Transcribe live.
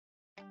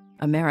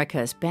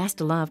America's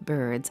best-loved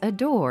birds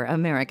adore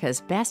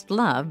America's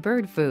best-loved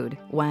bird food,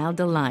 Wild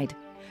Delight.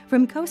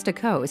 From coast to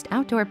coast,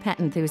 outdoor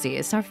pet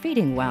enthusiasts are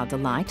feeding Wild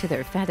Delight to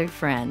their feathered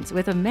friends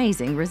with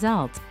amazing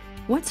results.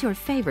 What's your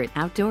favorite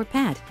outdoor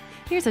pet?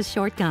 Here's a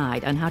short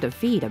guide on how to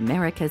feed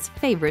America's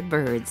favorite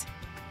birds.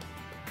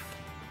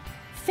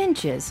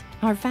 Finches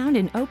are found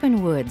in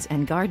open woods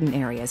and garden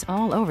areas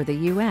all over the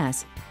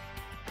U.S.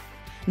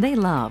 They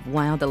love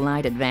Wild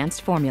Delight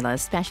Advanced Formula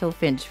Special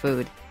Finch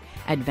Food,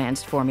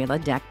 Advanced Formula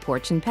Deck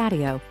Porch and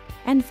Patio,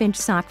 and Finch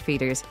Sock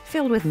Feeders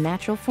filled with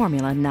natural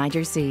formula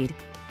Niger seed.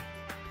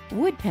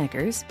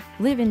 Woodpeckers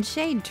live in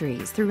shade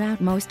trees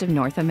throughout most of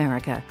North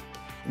America.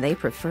 They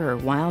prefer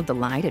Wild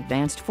Delight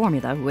Advanced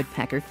Formula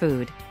Woodpecker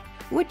Food,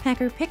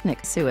 Woodpecker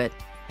Picnic Suet,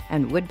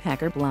 and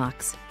Woodpecker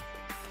Blocks.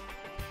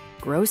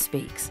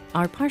 Grosbeaks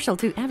are partial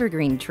to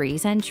evergreen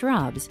trees and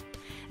shrubs.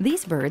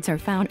 These birds are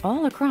found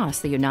all across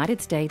the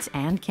United States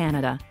and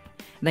Canada.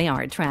 They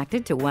are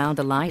attracted to Wild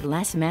Delight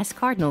Less Mess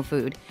Cardinal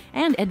Food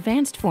and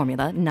Advanced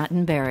Formula Nut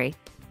and Berry.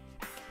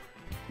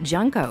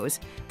 Juncos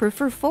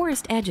prefer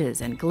forest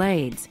edges and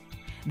glades.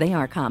 They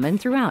are common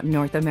throughout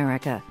North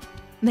America.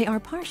 They are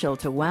partial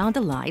to Wild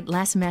Delight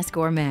Less Mess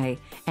Gourmet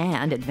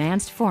and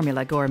Advanced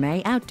Formula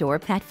Gourmet Outdoor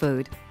Pet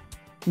Food.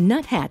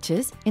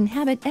 Nuthatches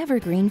inhabit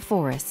evergreen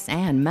forests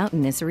and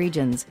mountainous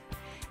regions.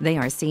 They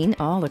are seen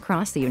all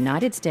across the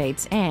United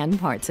States and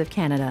parts of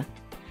Canada.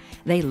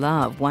 They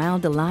love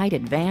Wild Delight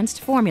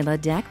Advanced Formula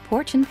Deck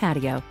Porch and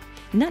Patio,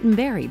 Nut and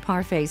Berry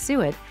Parfait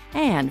Suet,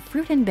 and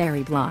Fruit and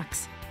Berry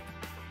Blocks.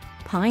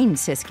 Pine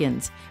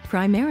siskins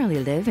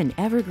primarily live in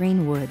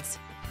evergreen woods.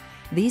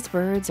 These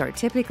birds are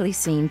typically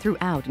seen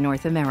throughout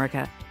North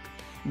America.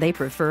 They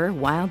prefer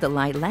Wild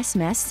Delight Less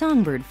Mess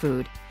Songbird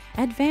Food,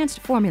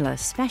 Advanced Formula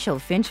Special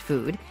Finch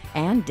Food,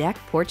 and Deck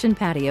Porch and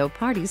Patio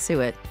Party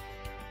Suet.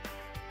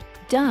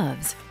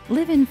 Doves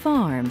live in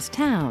farms,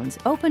 towns,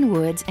 open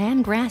woods,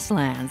 and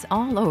grasslands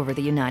all over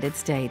the United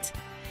States.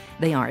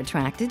 They are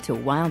attracted to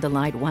Wild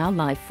Delight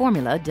Wildlife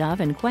Formula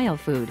Dove and Quail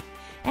Food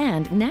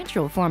and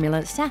Natural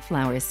Formula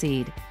Safflower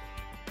Seed.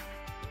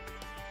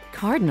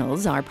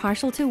 Cardinals are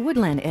partial to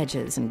woodland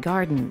edges and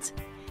gardens.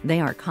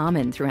 They are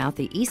common throughout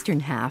the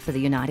eastern half of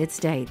the United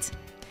States.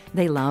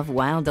 They love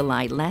Wild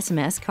Delight Less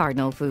Mess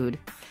Cardinal Food,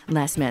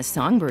 Less Mess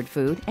Songbird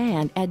Food,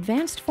 and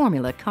Advanced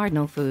Formula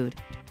Cardinal Food.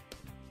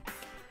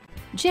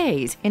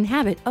 Jays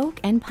inhabit oak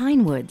and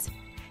pine woods,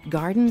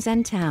 gardens,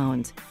 and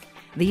towns.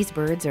 These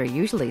birds are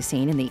usually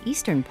seen in the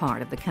eastern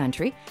part of the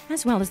country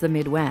as well as the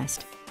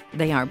Midwest.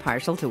 They are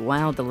partial to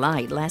Wild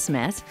Delight Less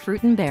Mess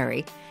Fruit and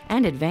Berry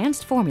and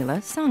Advanced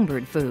Formula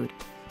Songbird Food.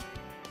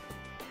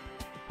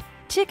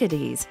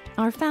 Chickadees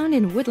are found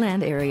in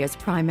woodland areas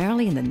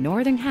primarily in the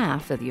northern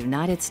half of the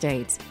United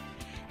States.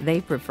 They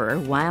prefer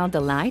Wild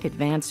Delight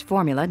Advanced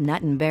Formula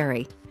Nut and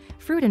Berry,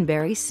 Fruit and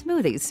Berry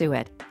Smoothie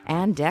Suet,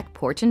 and Deck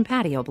Porch and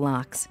Patio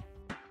Blocks.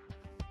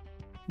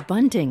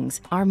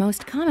 Buntings are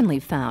most commonly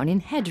found in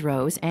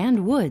hedgerows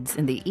and woods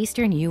in the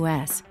eastern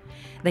U.S.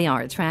 They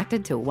are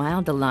attracted to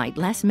Wild Delight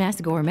Less Mess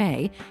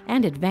Gourmet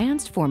and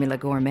Advanced Formula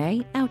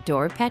Gourmet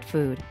Outdoor Pet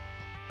Food.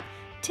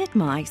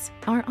 Titmice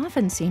are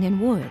often seen in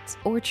woods,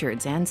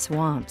 orchards, and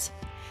swamps.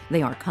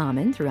 They are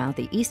common throughout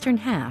the eastern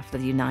half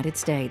of the United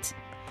States.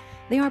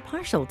 They are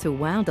partial to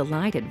Wild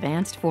Delight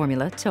Advanced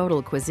Formula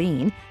Total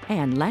Cuisine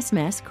and Less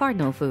Mess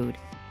Cardinal Food.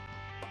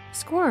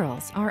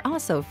 Squirrels are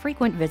also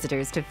frequent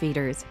visitors to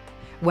feeders.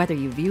 Whether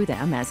you view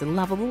them as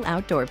lovable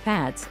outdoor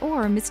pets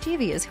or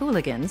mischievous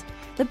hooligans,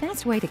 the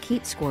best way to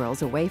keep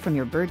squirrels away from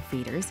your bird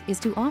feeders is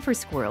to offer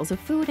squirrels a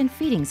food and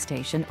feeding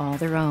station all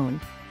their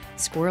own.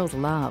 Squirrels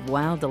love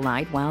Wild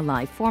Delight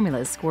Wildlife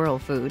Formula Squirrel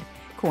Food,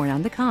 corn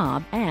on the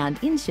cob, and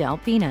in-shell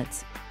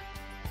peanuts.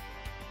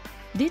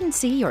 Didn't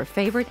see your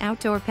favorite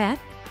outdoor pet?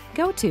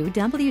 Go to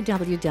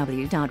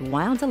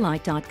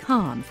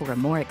www.wilddelight.com for a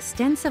more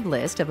extensive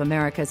list of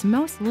America's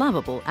most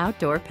lovable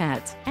outdoor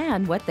pets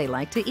and what they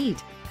like to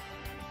eat.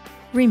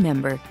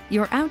 Remember,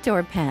 your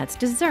outdoor pets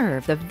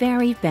deserve the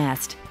very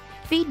best.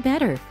 Feed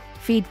better,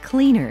 feed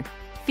cleaner,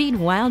 feed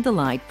Wild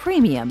Delight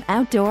Premium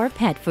Outdoor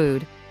Pet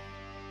Food.